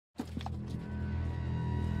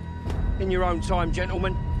In your own time,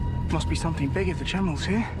 gentlemen. Must be something big if the General's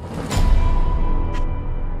here.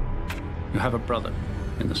 You have a brother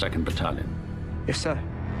in the 2nd Battalion. Yes, sir.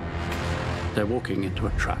 They're walking into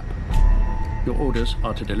a trap. Your orders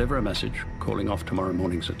are to deliver a message calling off tomorrow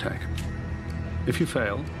morning's attack. If you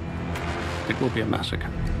fail, it will be a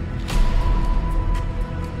massacre.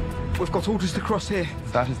 We've got orders to cross here.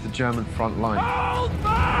 That is the German front line. Hold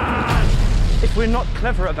back! If we're not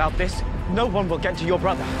clever about this, no one will get to your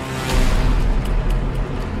brother.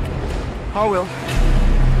 I will.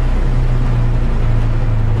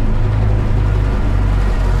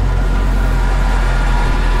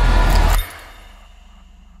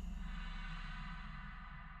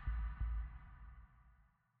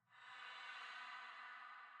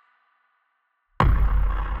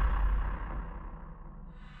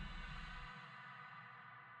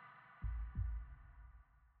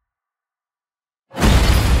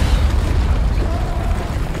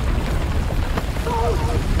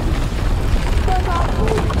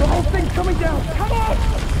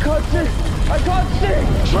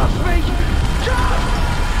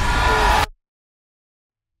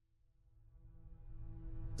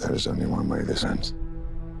 There is only one way this ends.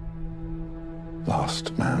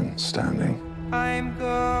 Last man standing. I'm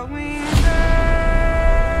going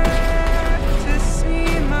back to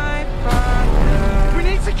see my father. We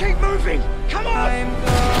need to keep moving! Come on! I'm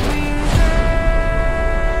going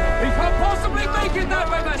back. You can't possibly make it that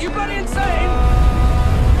way, man! You bloody insane!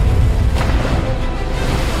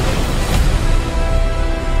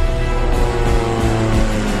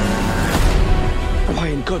 Why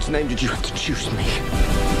in God's name did you have to choose me?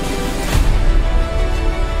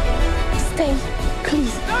 Stay,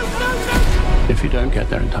 please. No! If you don't get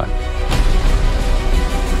there in time,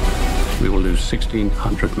 we will lose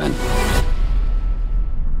 1,600 men.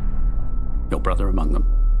 Your brother among them.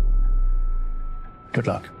 Good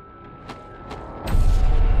luck.